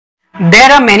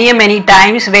There are many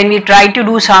times when we try to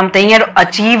do something and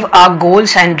achieve our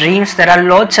goals and dreams. There are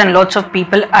lots and lots of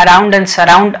people around and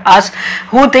surround us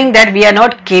who think that we are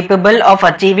not capable of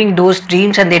achieving those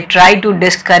dreams, and they try to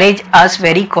discourage us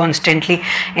very constantly.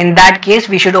 In that case,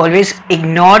 we should always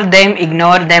ignore them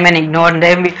and ignore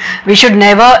them. We should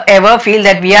never ever feel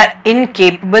that we are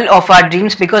incapable of our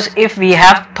dreams, because if we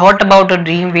have thought about a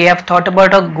dream, we have thought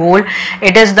about a goal,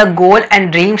 it is the goal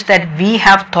and dreams that we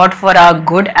have thought for our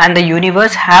good, and the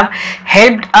universe have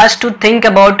helped us to think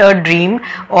about a dream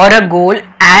or a goal,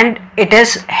 and it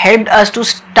has helped us to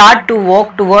start to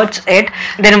walk towards it.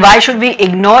 Then why should we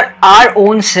ignore our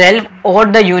own self or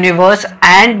the universe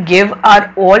and give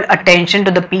our all attention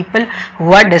to the people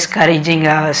who are discouraging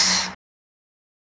us?